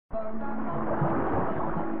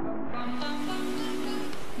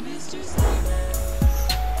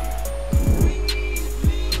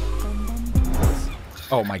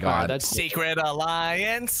Oh my god. That's Secret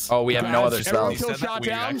Alliance. Oh, we have no other spells. We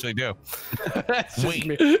actually do.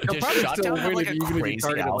 Wait, does Shot still Down have like a winning, you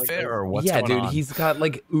crazy outfit like or what's Yeah, going dude, on? he's got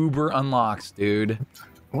like uber unlocks, dude.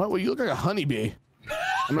 What? Well, you look like a honeybee.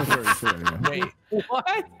 I'm not very sure. Wait,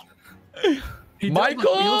 What?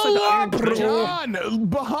 Michael! He looks like the Iron Pro. John,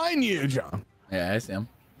 behind you, John. Yeah, I see him.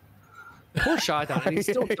 Poor shot down. He's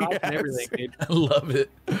still dodging everything, dude. I love it.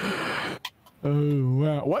 Oh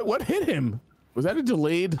wow! What hit him? Was that a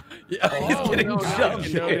delayed? Yeah, he's getting no,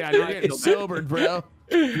 jumped. no, You're getting sobered, bro.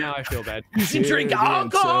 Now I feel bad. You should drink Dude, you're getting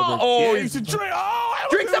alcohol. sobered. Oh, Yeah, you he's should drink. Oh, I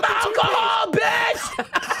drink some alcohol,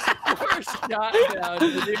 bitch. Poor shot down,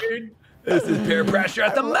 dude. This is peer pressure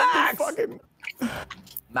at the max. Fucking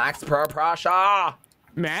Max peer pressure.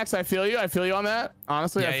 Max, I feel you. I feel you on that.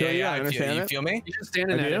 Honestly, I feel you. I understand You it. feel me? He's just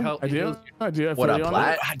standing I there. do. I do. I do. I What feel up, you on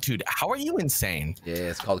Platt? that. Ah, dude, how are you insane? Yeah,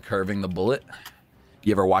 it's called Curving the Bullet.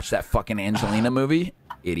 You ever watch that fucking Angelina movie?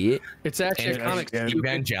 Idiot. It's actually a comic.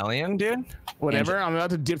 Evangelion, dude. Whatever. I'm about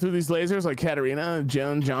to dip through these lasers like Katarina,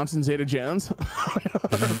 Johnson, Zeta Jones.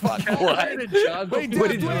 What? Wait,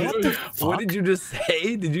 What dude, what did you just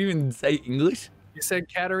say? Did you even say English? You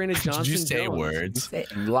said Katarina Johnson. Did you say Jones. words? Say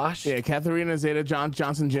English? Yeah, Katharina Zeta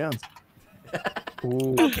Johnson Jones.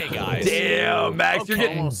 Okay, guys. Damn, Max, you're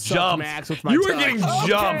getting Almost sucked jumped. Max with my You were touch. getting Okay,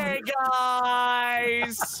 jumped.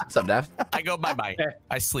 guys. What's up, Daft? I go bye-bye.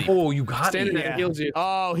 I sleep. Oh, you got Standing me. there heals you.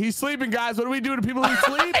 Oh, he's sleeping, guys. What do we do to people who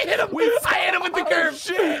sleep? I hit him. I hit him with the curve.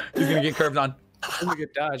 Shit. He's gonna get curved on. Let me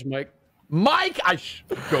get dodge, Mike. Mike,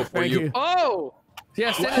 go for Thank you. you. Oh!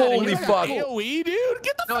 Yeah, stand Holy there. fuck. AOE, dude.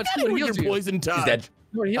 Get the No, fuck it's out what of here with heals your you. poison touch. He's dead.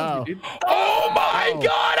 No, he heals Oh. you, dude. Oh my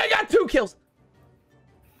god, I got 2 kills.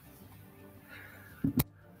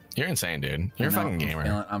 You're insane, dude. You're a fucking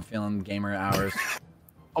gamer. I'm feeling gamer hours.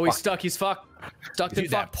 Oh, he's stuck. He's fucked. Stuck and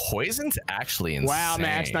Dude, that fucked. poison's actually insane. Wow,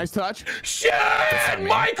 Max. Nice touch. Shit, me.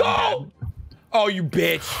 Michael! Oh, you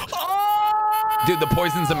bitch. Dude, the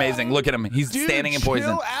poison's amazing. Look at him. He's Dude, standing in poison.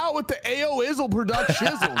 chill out with the AO Izzle product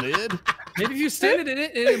shizzle, dude. Maybe if you standed in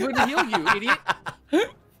it, it would heal you, idiot.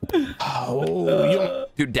 Oh, you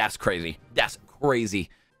Dude, that's crazy. That's crazy.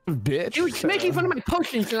 bitch. You're making fun of my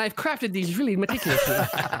potions, and I've crafted these really meticulously.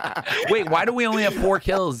 Wait, why do we only have 4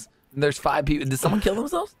 kills? There's 5 people. Did someone kill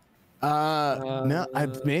themselves? No,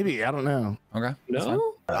 maybe. I don't know. Okay.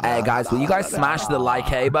 No? Hey, guys, will you guys smash the like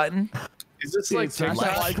hey button? Is this like Smash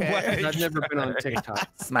TikTok? that like hey. I've never been on TikTok.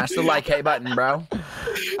 Smash the like hey button, bro.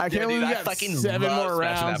 I can't believe we got 7 more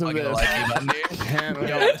rounds of this.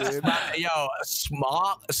 Yo,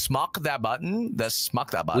 smock that button. Smock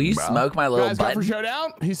that button. Will you bro. smoke my little Guys, go for button?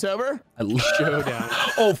 showdown. He's sober. Showdown.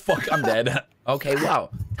 Oh, fuck, I'm dead. Okay, wow.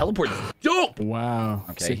 Teleport is dope. Wow.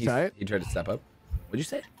 Okay, he tried to step up. What'd you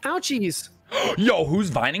say? Ouchies. Yo, who's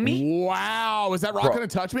vining me? Wow. Is that rock Bro. gonna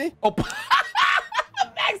touch me? Oh,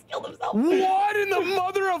 Max killed himself. What in the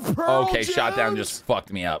mother of pearl? Okay, Shotdown Jones? just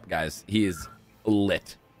fucked me up, guys. He is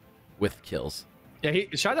lit with kills. Yeah,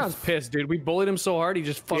 Shotdown's pissed, dude. We bullied him so hard, he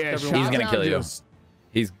just fucked everyone. He's gonna Shotdown kill you. just-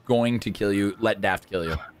 He's going to kill you. Let Daft kill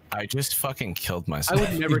you. I just fucking killed I myself.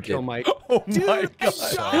 would never You kill did. Mike. Oh Dude, my I god.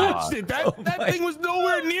 dodged it. That thing was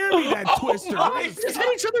nowhere near me. That twister. my What Just hit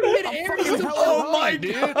each other in midair. fucking It's hell so- Oh my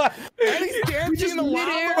dude. god. And he's dancing just in the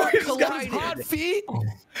midair lava. He's got his collided. hot feet.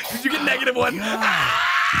 Did you get -1?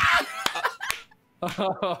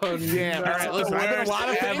 Oh, Yeah, all right. Listen, I've been a lot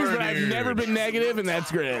of things, Ever, but I've dude. never been negative, and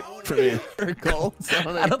that's great for me. Cool.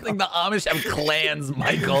 I don't think the Amish have clans,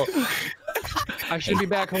 Michael. I should be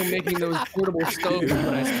back home making those portable stoves,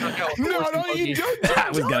 but I stuck out. No, you don't. I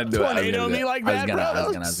was gonna do it. I was Tornado gonna do me it. like I was that, gonna- bro. I was That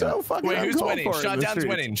gonna- I was was so gonna. fucking Wait, who's uncalled winning? for in the Shotdown's streets.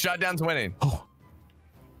 winning. Shotdown's winning.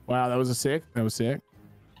 Wow, that was a sick. That was sick.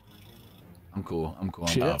 I'm cool. I'm cool.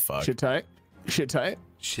 Shit, Oh, fuck. shit tight. Shit tight.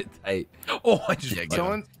 Shit tight. Oh, I just. Yeah, fucked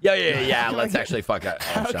Someone- him. Yeah. How can Let's I get- actually fuck out.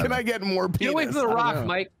 How can I get more penis? Get away from the I don't rock, know.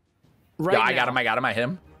 Mike. Right Yeah, I got now. him. I hit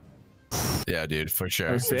him. Yeah, dude, for sure.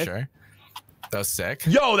 That was For sick. sure. That was sick.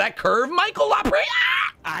 Yo, that curve, Michael Lapre.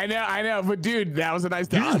 I know, but dude, that was a nice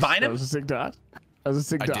You dodge. just vine That him? was a sick dodge. That was a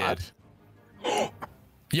sick I dodge. did.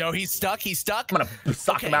 Yo, he's stuck. He's stuck. I'm gonna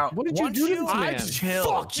suck him out. What did you Once do to you- this I man? just- Chill.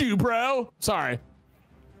 Fucked you, bro. Sorry.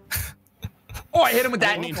 Oh, I hit him with I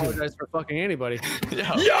that. don't apologize for fucking anybody. Yo,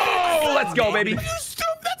 let's go, baby. You stupid.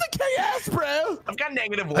 That's a KS, bro. I've got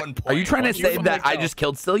 -1 point. Are you trying to What? say You're that I fucking just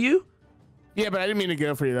killed still you? Yeah, but I didn't mean to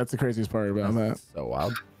go for you. That's the craziest part about that. So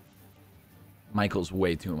wild. Michael's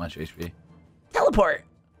way too much HP. Teleport.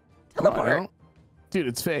 Teleport. Dude,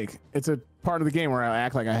 it's fake. It's a part of the game where I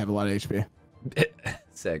act like I have a lot of HP.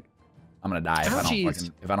 Sick. I'm gonna die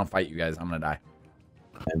if I don't fight you guys. I'm gonna die.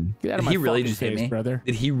 Get out of Did my he really fucking just hit face, me? brother?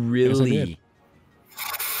 Did he Yes, I really? did.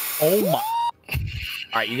 Oh my!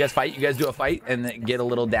 All right, you guys fight. You guys do a fight and then get a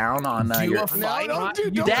little down on your. No, don't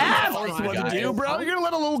do. Don't Dab! tell us what to do, bro. You're gonna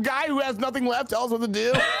let a little guy who has nothing left tell us what to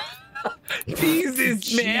do.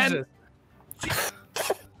 Jesus, man.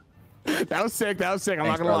 That was sick. That was sick. I'm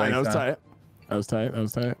Thanks, not gonna lie. bro. That was tight. That was tight. That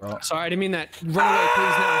was tight. Bro. Sorry, I didn't mean that. Run away,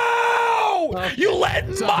 please now. Oh, you let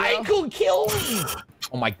Michael kill me.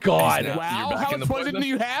 Oh my God. You're Wow. back How in much the poison poison? do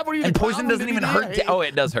you have? What are you? And the poison clown doesn't even idiot? hurt. Oh,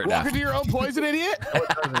 it does hurt now. Walk into your own poison, idiot.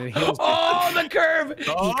 Oh, the curve.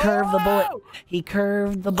 He curved the bullet. He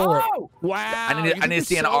curved the bullet. Wow. I need to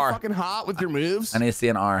see an so R. Fucking hot with your moves. I need to see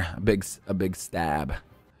an R. A big stab.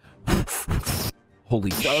 Holy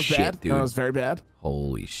That was shit, bad. dude. That was very bad.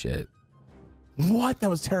 Holy shit. What? That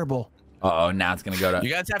was terrible. Uh-oh, now it's gonna go to.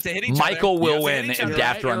 You guys have to hit each other. Michael You will have to hit win each if other.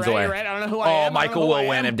 Daft runs away. Right. I don't know who I am. I don't Michael know who will I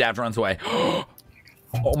win am. if Daft runs away. Oh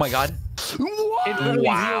my God. What? It literally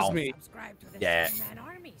Wow. heals me. Yeah.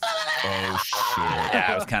 Oh shit.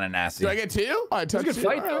 Yeah, it was kind of nasty. Do I get two? I took Good two.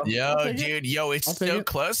 fight, All right. though. Yo, I'll take it. dude, yo, it's I'll take so it.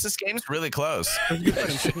 close. This game's really close.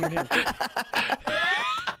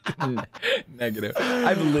 Negative.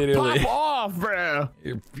 I've literally. Pop off, bro.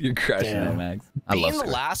 You're crushing it, Max. I Being love the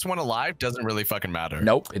Squid. last one alive doesn't really fucking matter.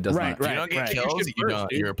 Nope, it does Right, not. If you don't get right. kills, You you should don't,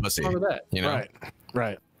 first, you're a pussy. What's wrong with that? You know?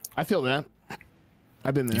 Right. I feel that.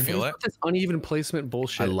 I've been there. You feel it? This uneven placement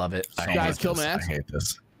bullshit. I love it. So I much. Guys, hate kill this. Max. I hate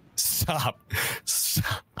this. Stop.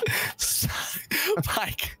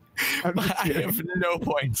 Mike, I'm just I kidding. have no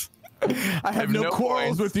points. I have no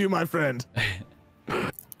quarrels with you, my friend.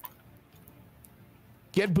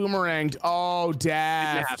 Get boomeranged. Oh,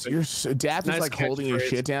 Daft. happen. You're so, Daft is Nice like holding your catchphrase.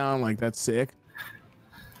 shit down. Like, that's sick.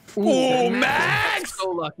 Oh, Max! Max! So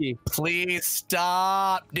lucky. Please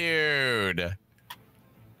stop, dude.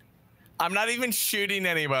 I'm not even shooting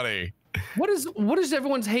anybody. What is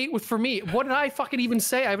everyone's hate with for me? What did I fucking even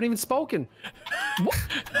say? I haven't even spoken. What?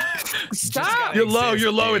 Stop! You're low.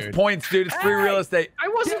 You're low. Dude. It's points, dude. It's free real estate. I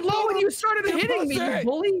wasn't low when you started hitting me, you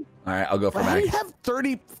bully. All right, I'll go for How do you Max. have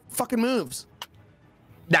 30 fucking moves?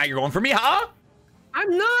 Now you're going for me, huh?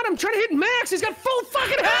 I'm not. I'm trying to hit Max. He's got full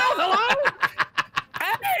fucking health. Hello?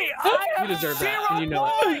 Hey, I You deserve that, and you know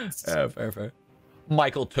it. Fair.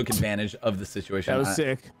 Michael took advantage of the situation. That was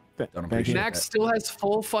sick. don't Thank appreciate you. it. Max still has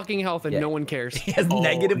full fucking health, and Yeah. no one cares. He has Oh,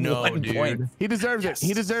 negative no, 1 dude. point. He deserves it. He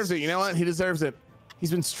Yes. deserves it. You know what? He deserves it.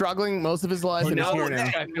 He's been struggling most of his life, and he's No, here now.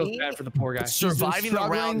 this guy feels bad for the poor guy. Surviving the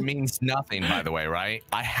struggling. round means nothing, by the way, right?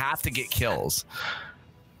 I have to get kills.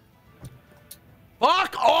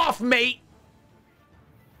 Fuck off, mate.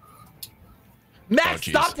 Max, jeez.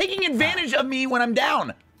 stop taking advantage of me when I'm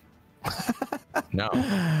down. No.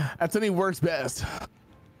 That's when he works best.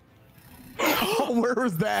 Oh, where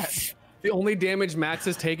was that? The only damage Max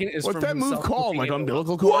has taken is What's from that move himself called? being Like able to-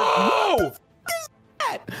 umbilical cord? Whoa!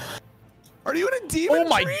 Are you in a demon? Oh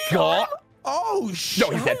my tree? God. Oh shit!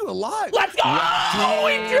 he's How dead. are you alive? Let's go!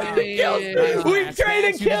 We traded kills. We Max, traded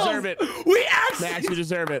Max, you kills. deserve it. We actually. Max, you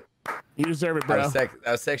deserve it. You deserve it, That bro. was sick.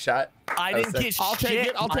 That was a sick shot. I That was didn't sick. get I'll shit. take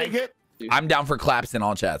it. I'll take it. I'm down for claps in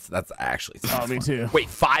all chats. That's actually. Oh, me too. Wait,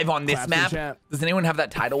 5 on this Claps in map? chat. Does anyone have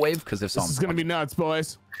that tidal wave? Because if so, This is gonna be nuts,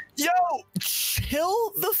 boys. Yo,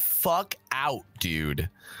 chill the fuck out, dude.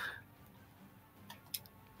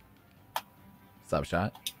 Sub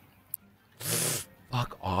shot.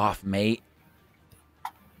 Fuck off, mate.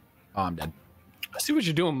 Oh, I'm dead. I see what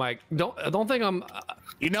you're doing, Mike. Don't think I'm.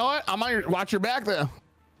 You know what? I'm on your watch your back though.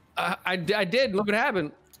 I did. Look what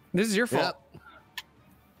happened. This is your fault.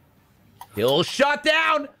 He'll shut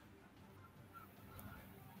down.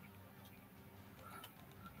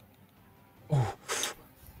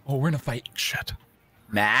 Oh, we're in a fight. Shit.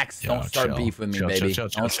 Max, Yo, don't start chill. beef with me, Chill, baby. chill,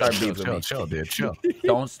 chill, Don't start chill, beef with chill, me. chill, dude. Chill.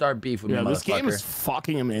 Don't start beef with Yeah, me, this game is motherfucker.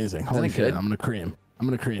 fucking amazing. Holy it shit! good? I'm gonna cream. I'm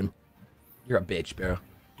gonna cream. You're a bitch, bro.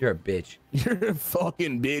 You're a bitch. You're a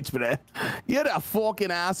fucking bitch, man. You're a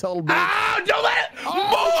fucking asshole, bitch. Ah, don't let it.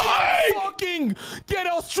 Oh, Boy! fucking get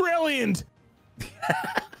Australian.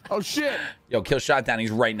 Oh shit! Yo, kill shot down.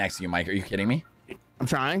 He's right next to you, Mike. Are you kidding me? I'm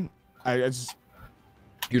trying. I just.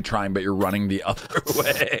 You're trying, but you're running the other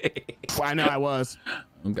way. I know I was.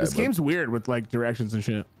 Okay, This but- game's weird with like directions and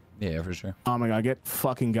shit. Yeah, for sure. Oh my god, get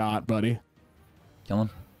fucking got, buddy. Kill him.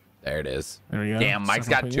 There it is. There we go. Damn, Mike's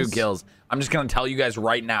got 2 kills. I'm just gonna tell you guys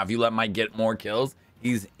right now. If you let Mike get more kills,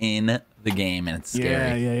 he's in the game, and it's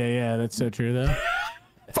scary. Yeah. That's so true, though.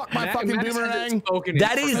 Fuck my fucking Max hasn't boomerang. spoken in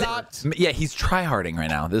That forever. is, yeah, he's tryharding right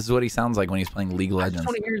now. This is what he sounds like when he's playing League of I just Legends.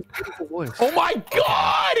 want to hear his beautiful voice. Oh my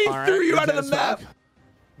God! He All right, threw you out of the let's map. talk.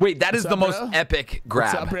 Wait, that is What's the up, most bro? epic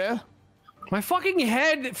What's up, grab. bro? My fucking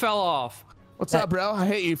head fell off. What's up, bro? I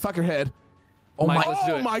hate you. Fuck your head. Oh Mike, my! let's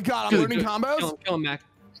do it. My God, I'm Do it, learning do it. combos. Kill him, Mac.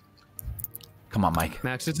 Come on, Mike.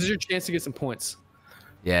 Max, this is your chance to get some points.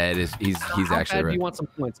 Yeah, it is. He's How actually bad do right. you want some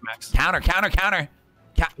points, Max? Counter.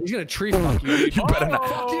 He's gonna tree fuck you. You better not.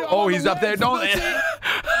 Fuck you, I'm Oh, on he's the up there. legs. Don't.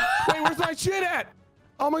 Wait, where's my shit at?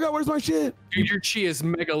 Oh my God, where's my shit? Dude, your chi is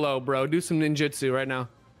mega low, bro. Do some ninjutsu right now.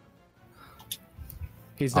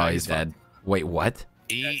 He's dead. Oh, he's dead. Wait, what?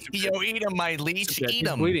 Eat him, my leech. Eat He's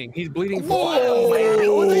him. bleeding. He's bleeding.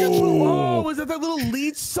 Oh, was that little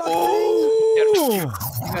leech suck thing?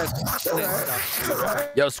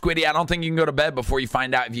 Yo, Squiddy, I don't think you can go to bed before you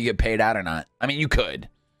find out if you get paid out or not. I mean, you could.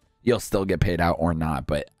 You'll still get paid out or not,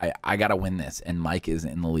 but I got to win this, and Mike is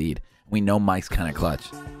in the lead. We know Mike's kind of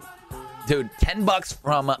clutch. Dude, $10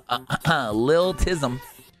 from Lil Tism.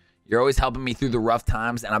 You're always helping me through the rough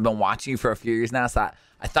times, and I've been watching you for a few years now, so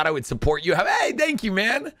I thought I would support you. Hey, thank you,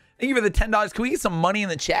 man. Thank you for the $10. Can we get some money in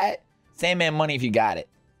the chat? Sandman money if you got it.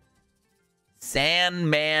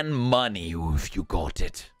 Sandman money if you got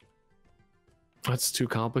it. That's too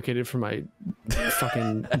complicated for my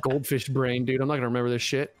fucking goldfish brain, dude. I'm not gonna remember this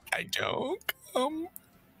shit. I don't.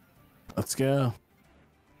 Let's go.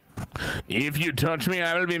 If you touch me,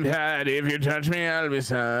 I will be mad. If you touch me, I'll be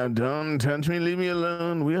sad. Don't touch me, leave me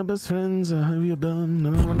alone. We are best friends. Have you done?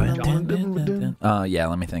 Yeah,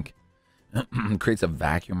 let me think. Creates a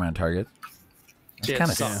vacuum around target. Yeah,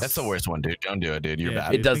 Kind it of sucks. That's the worst one, dude. Don't do it, dude. You're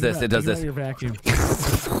bad. It does this. It does this. Your vacuum.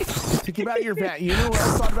 Think about your vacuum. You know what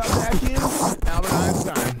else thought about vacuums? Albert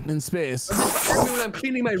Einstein in space. I'm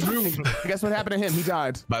cleaning my room. Guess what happened to him? He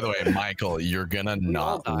died. By the way, Michael, you're gonna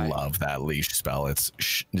not die. love that leash spell. It's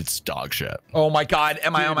dog shit. Oh my God,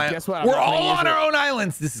 am I Dude, on my? guess what? I'm We're not gonna all use on it. our own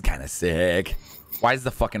islands. This is kind of sick. Why is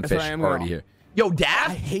the fucking That's what fish I am already wrong. here? Yo, I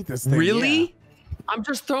Dab. hate this thing. Really? Yeah. I'm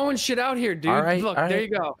just throwing shit out here, dude. All right. Look, all right. there you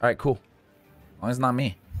go. All right, cool. As long as it's not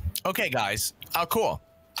me. Okay, guys. Oh, cool.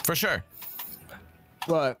 For sure.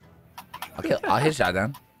 But I'll hit shot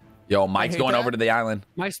down. Yo, Mike's hate going that. over to the island.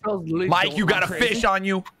 My spell's literally Mike, you got a crazy. fish on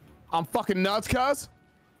you. I'm fucking nuts, cuz.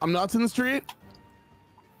 I'm nuts in the street.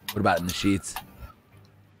 What about in the sheets?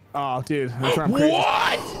 Oh, dude. That's where I'm crazy.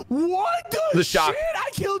 What? What The shock. shit? I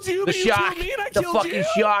killed you. The but you shock. killed me and I The killed fucking you.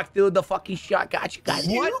 shock, dude. The fucking shock. Got you. Got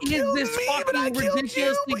you. What is killed this me, but I fucking killed you,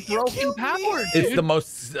 ridiculously but you broken killed me. power, dude? It's the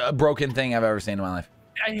most broken thing I've ever seen in my life.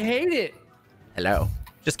 I hate it. Hello.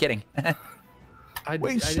 Just kidding.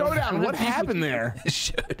 Wait, Showdown, what happened there?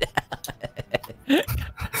 Showdown.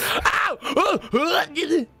 Ow!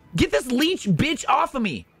 Get this leech bitch off of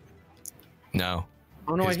me. No.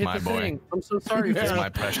 Oh no, I He's hit my the boy. thing. I'm so sorry. He's Yeah. my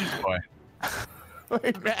precious boy.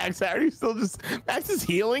 Wait, Max, are you still just Max is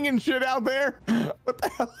healing and shit out there? What the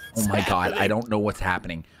hell? Oh my God. I don't know what's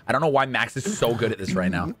happening. I don't know why Max is so good at this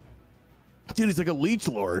right now. Dude, he's like a leech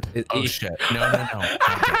lord. Oh shit. No.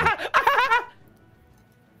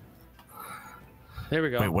 There we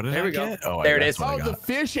go. Wait, what did there I we go. get? Oh, There it that's is. what I Oh, the got.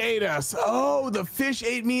 fish ate us. Oh, the fish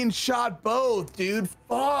ate me and shot both, dude.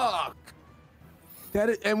 Fuck. That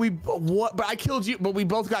is, and we what? But I killed you. But we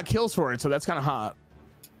both got kills for it, so that's kind of hot.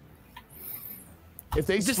 If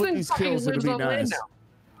they This split thing these fucking kills, it'd lives be on land nice.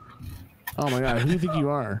 now. Oh my God, who do you think you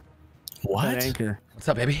are? That What? anchor. What's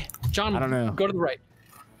up, baby? John, I don't know. Go to the right.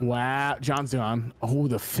 Wow, John's doing. Oh,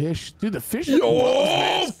 the fish, dude. The fish.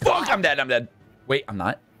 Oh, fuck. I'm dead. I'm dead. Wait, I'm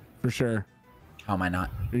not. For sure. How am I not?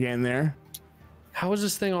 You're getting there. How is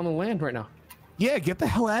this thing on the land right now? Yeah, get the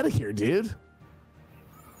hell out of here, dude.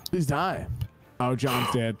 Please die. Oh,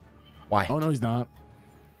 John's dead. Why? Oh no, he's not.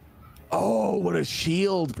 Oh, what a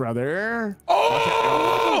shield, brother.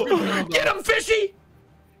 Oh! Get him, fishy!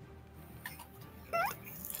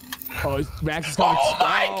 Oh, Max is coming. Oh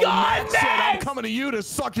my God, Max said, I'm Max! coming to you to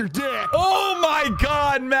suck your dick. Oh my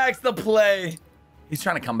God, Max, the play. He's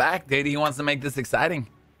trying to come back, dude. He wants to make this exciting.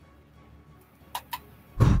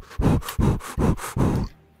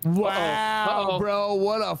 Wow, Uh-oh. bro,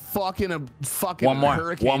 what a fucking One more.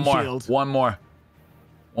 hurricane One more. shield. One more.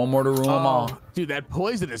 One more to rule them all. Dude, that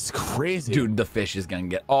poison is crazy. Dude, the fish is gonna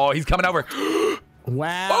get. Oh, he's coming over.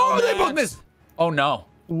 Wow. Oh, they Max. both missed. Oh no.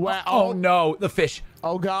 Wow. Oh no, the fish.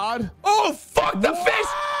 Oh God. Oh fuck the fish.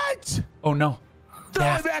 What? Oh no. Die,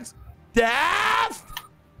 Daft. Max. Daft.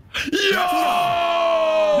 Yo!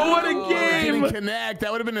 What a game! Didn't connect.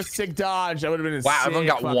 That would have been a sick dodge. That would have been a Wow, sick everyone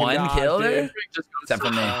got fucking one dodge, kill dude. there? Except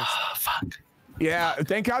for me. Fuck. Yeah,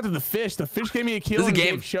 thank God to the fish. The fish gave me a kill This is a and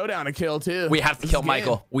game. gave Showdown a kill too. We have to This kill is a game.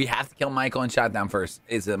 Michael. We have to kill Michael and shot down first.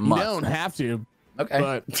 It's a You must. don't have to, Okay.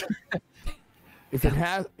 but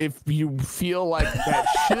if you feel like that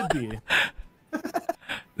should be,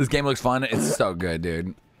 This game looks fun. It's so good,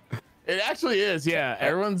 dude. It actually is. Yeah,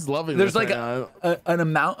 everyone's loving. There's this like an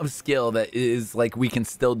amount of skill that is like we can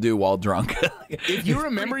still do while drunk. If you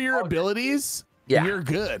remember your abilities, you're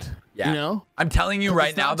good. Yeah. You know? I'm telling you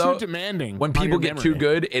right now, though, too demanding when people get too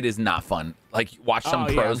good, it is not fun. Like, watch some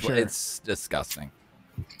pros. Sure. It's disgusting.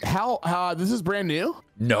 How this is brand new?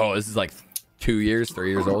 No, this is like 2 years,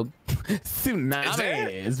 3 years old.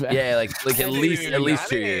 Tsunami. Yeah, like at least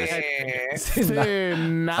 2 years.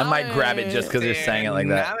 I might grab it just because you're saying it like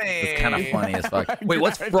that. It's kind of funny as fuck. Wait,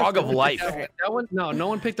 what's Frog of Life? That one? No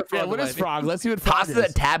one picked the Frog. What of is Life. Frog? Let's see what Frog Pasta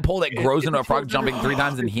is. a tadpole that grows into a frog, jumping 3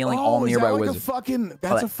 times and healing all nearby wizards.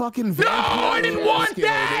 That's a fucking. No, I didn't want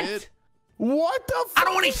that. Dude. What the? I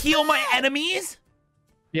don't want to heal my enemies.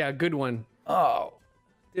 Yeah, good one. Oh.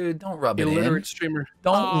 Dude, don't rub it Illiterate in. streamer.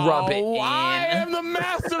 Don't rub it in. I am the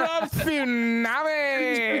master of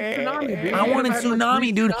tsunami. Dude. I want a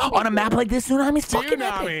tsunami, dude. On a map like this, tsunami's fucking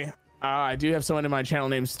epic. Tsunami. I do have someone in my channel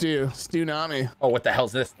named Stu-nami. Oh, what the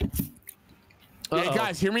hell's this? Hey,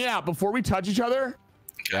 guys, hear me out. Before we touch each other,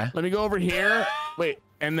 let me go over here. Wait,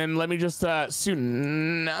 and then let me just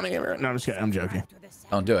tsunami. No, I'm just kidding. I'm joking.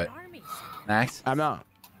 Don't do it. Max? I'm not.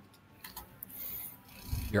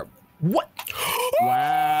 You're... What?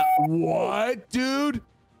 Wow. What, dude?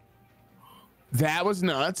 That was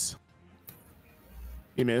nuts.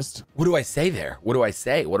 You missed. What do I say there? What do I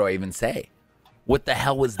say? What do I even say? What the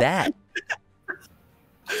hell was that?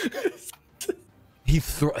 He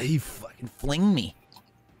fucking flinged me.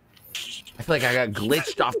 I feel like I got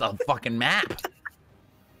glitched off the fucking map.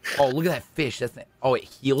 Oh, look at that fish. That's it. Oh, it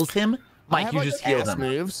heals him? Mike, you just healed him.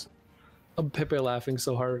 Moves. I'm Pepe laughing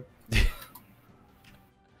so hard.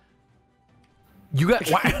 You got?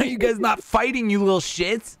 Why are you guys not fighting, you little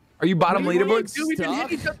shits? Are you bottom leaderboard?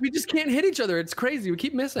 We just can't hit each other. It's crazy. We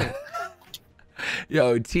keep missing.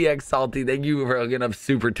 Yo, TX Salty, thank you for hooking up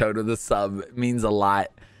Super Toad with a sub. It means a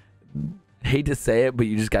lot. Hate to say it, but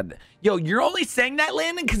you just got... Yo, you're only saying that,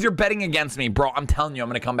 Landon, because you're betting against me. Bro, I'm telling you, I'm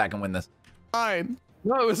going to come back and win this. Fine.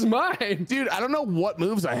 No, it was mine. Dude, I don't know what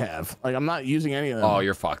moves I have. Like, I'm not using any of them. Oh,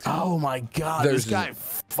 you're fucked. Oh, my God. This guy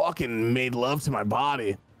fucking made love to my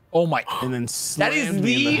body. Oh, my... And then that is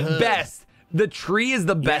the best. The tree is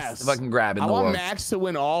the best fucking grab in the world. I want Max to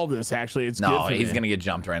win all this, actually. It's no, good for he's me. going to get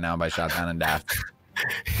jumped right now by Shotdown and Daft.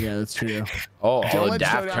 Yeah, that's true. Oh,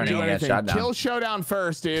 Daft turning against Shotdown. Kill Showdown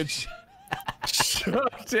first, dude.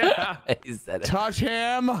 Yeah. He said it. Touch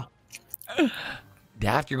him.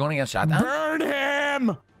 Daft, you're going against Shotdown? Burn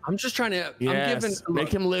him. I'm just trying to... Yes,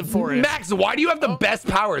 make him live for it. Max, why do you have the best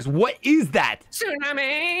powers? What is that?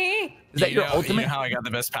 Tsunami! Is that your ultimate? You know how I got the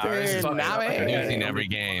best powers? I'm using every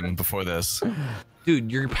game before this.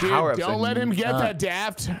 Dude, your power-ups don't let him get that,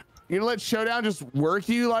 Daft. You're gonna let Showdown just work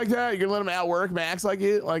you like that? You're gonna let him outwork Max like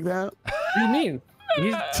that? What do you mean?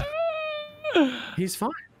 He's fine.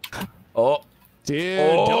 Oh. Dude,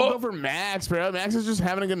 don't go for Max, bro. Max is just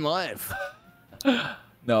having a good life.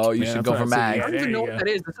 No, you should go for Max. I don't even know what that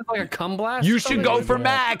is. This is like a cum blast? You should go for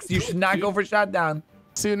Max. You should not go for Shotdown.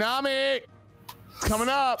 Tsunami. Coming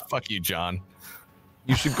up. Fuck you, John.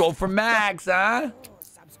 You should go for Max, huh?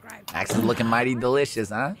 Max is looking mighty delicious,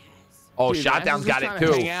 huh? Oh, dude, Shotdown's got it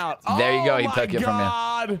too. There you go. He took it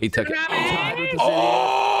from you. He took it.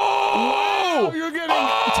 Oh! Wow, you're getting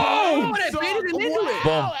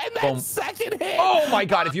Boom. Boom. Second hit. Oh my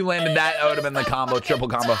God! If you landed that, that would have been the combo, triple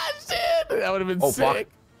combo. That would have been sick. Fuck.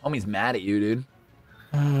 Homie's mad at you, dude.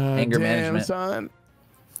 Anger management. Son.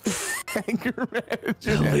 Anger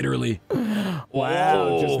management. Literally.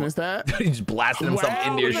 Wow. Just missed that. He just blasted himself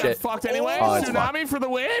into your shit. Fucked anyway. Oh, Tsunami for the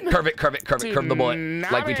win. Curve it, curve the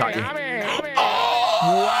bullet, like we taught you. Oh!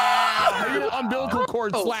 Wow. Your umbilical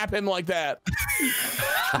cord slap him like that.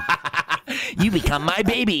 You become my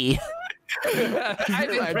baby. You're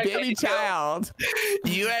my baby child.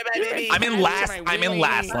 You are my baby. I'm in last. I'm in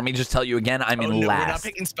last. Let me just tell you again. I'm in no, last. We're not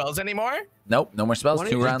picking spells anymore? Nope. No more spells.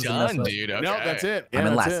 2 rounds. Done, dude. Okay. Nope, that's it. Yeah, I'm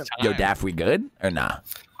in last. it. Yo, Daft, we good or nah?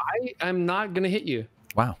 I'm not gonna hit you.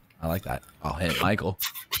 Wow, I like that. I'll hit Michael.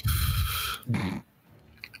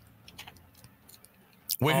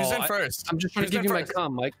 Wait, who's in first? I'm just trying to give you my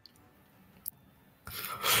cum, Mike.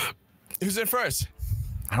 Who's in first?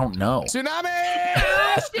 I don't know. Tsunami!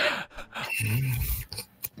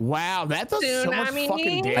 Wow, that does so much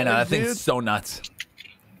fucking damage. I know that dude. thing's so nuts.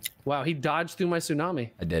 Wow, he dodged through my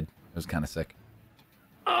tsunami. I did. It was kind of sick.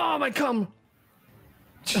 Oh, my cum.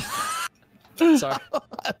 Sorry.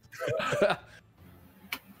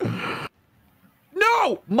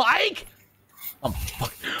 No, Mike. Oh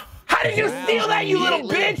fuck. How did you steal that, you little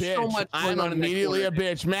bitch? So much I'm immediately a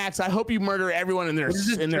bitch. Max, I hope you murder everyone in their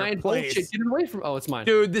place. Get it away from. Oh, it's mine.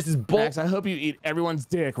 Dude, this is bull. Max, I hope you eat everyone's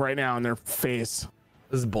dick right now in their face.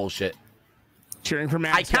 This is bullshit. Cheering for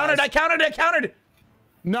Max. I counted. guys. I counted.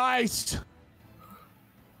 Nice.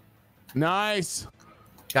 Nice.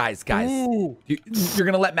 Guys. Ooh. You're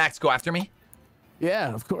gonna let Max go after me?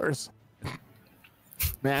 Yeah, of course.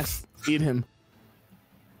 Max, eat him.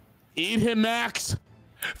 Eat him, Max.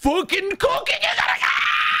 Fucking cooking. You gotta go.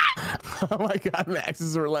 Oh my God, Max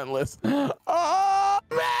is relentless. Oh,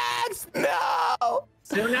 Max, no.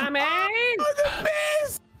 Tsunami. Oh, the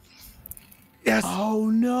beast. Yes. Oh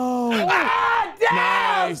no. Ah,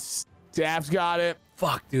 damn! Nice. Daff's got it.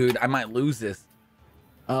 Fuck, dude. I might lose this.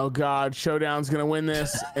 Oh God, Showdown's gonna win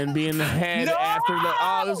this and be in the head after the.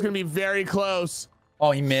 Oh, this is gonna be very close.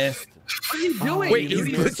 Oh, he missed. What are you doing? Wait, dude?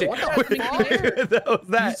 he's glitching. What the fuck? What was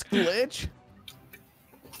that? Just glitch.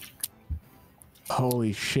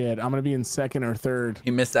 Holy shit! I'm gonna be in second or third.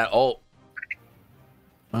 He missed that ult.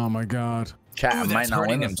 Oh my God. Chat, I Ooh, might that's not win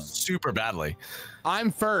hurting him this one. super badly.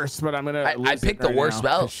 I'm first, but I'm gonna. I lose picked it the worst now,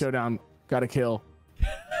 'cause spells. Showdown got a kill.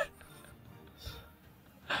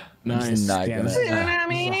 Nice. This is not Damn gonna- it. This is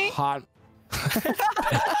a hot.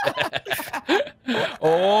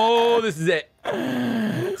 Oh, this is it.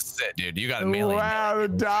 That's it, dude. You got a melee. Wow, the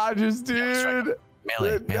dodges, dude.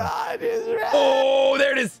 Melee. The dodges. Right. Oh,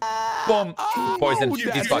 there it is. Boom. Oh, Poison. that's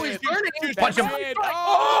He's fucked. it. Punch him. That's it.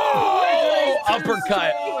 Oh,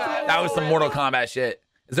 uppercut. That was some Mortal Kombat shit.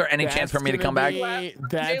 Is there any chance for me to come back?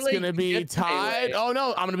 That's Melee, gonna be get tied. melee. Oh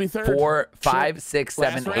no, I'm gonna be third. 4, 5, 6,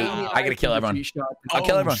 7, Last 8. round. I gotta kill everyone. I'll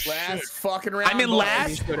kill everyone. Last fucking round. I'm in boys.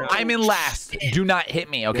 last. I'm in last. Do not hit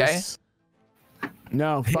me, okay? Yes.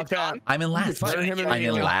 No, fuck that. I'm in last. Better him than I'm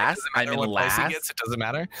in me. last. I'm in What place he last. gets, it doesn't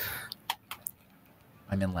matter.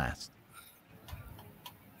 I'm in last.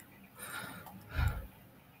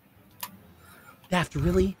 Daft,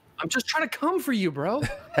 really? I'm just trying to come for you, bro.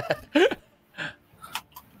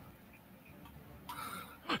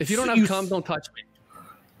 If you don't have cum, don't touch me.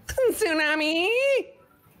 Tsunami.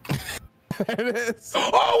 It is.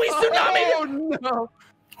 Oh, he's tsunami! Oh no.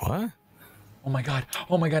 What? Oh my god.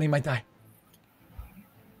 Oh my god, he might die.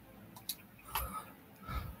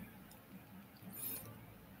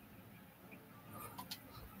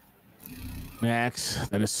 Max,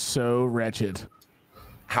 that is so wretched.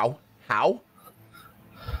 How? How?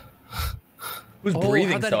 Who's Oh,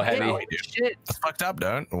 breathing how'd that so hit? heavy? Oh, shit. That's fucked up,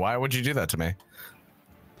 dude. Why would you do that to me?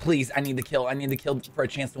 Please, I need the kill. I need the kill for a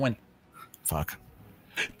chance to win. Fuck.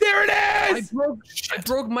 There it I is!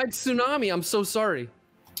 broke Mike's tsunami. I'm so sorry.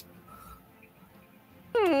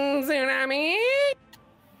 Tsunami.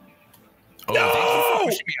 Oh, No! thank you for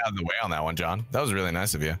pushing me out of the way on that one, John. That was really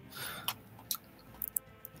nice of you.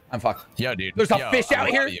 I'm fucked. Yo, dude. There's a Yo, fish I out love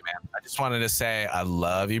here? You, man. I just wanted to say I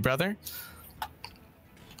love you, brother.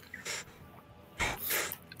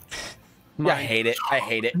 Yeah, I hate it. I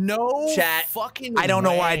hate it. No Chat, fucking I don't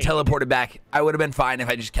know why I way. teleported back. I would have been fine if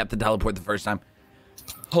I just kept the teleport the first time.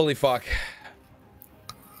 Holy fuck.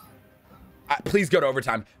 Please go to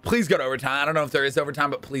overtime. Please go to overtime. I don't know if there is overtime,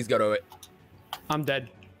 but please go to it. I'm dead.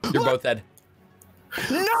 You're both dead.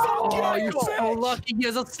 No! Oh, you're so lucky. He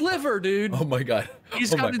has a sliver, dude. Oh my god.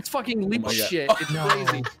 He's Oh got my- this fucking leech my God. shit. It's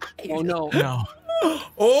crazy. Oh no. No.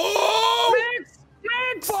 Oh!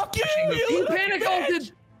 Max! Fuck you! He panic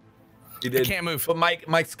ulted. He I did. can't move. But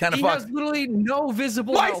Mike's kind of He has fucked. literally no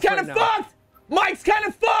visible Mike's health kind right of now. fucked. Mike's kind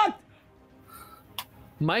of fucked.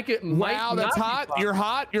 Mike, Wow, that's hot. You're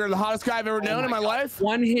hot. You're the hottest guy I've ever known in my life.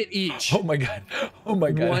 One hit each. Oh my god. Oh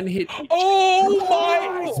my god. One hit each.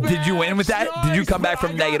 Oh my! Did you win with that? Did you Nice, come back but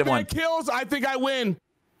from I got negative back one? kills. I think I win.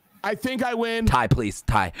 I think I win. Tie, please.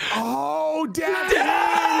 Tie. Oh, damn!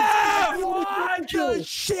 Damn! What the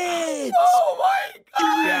shit? Oh my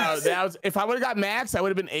Yeah, god! that was. If I would have got max, I would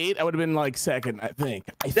have been 8. I would have been like second. I think.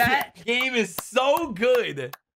 That game is so good.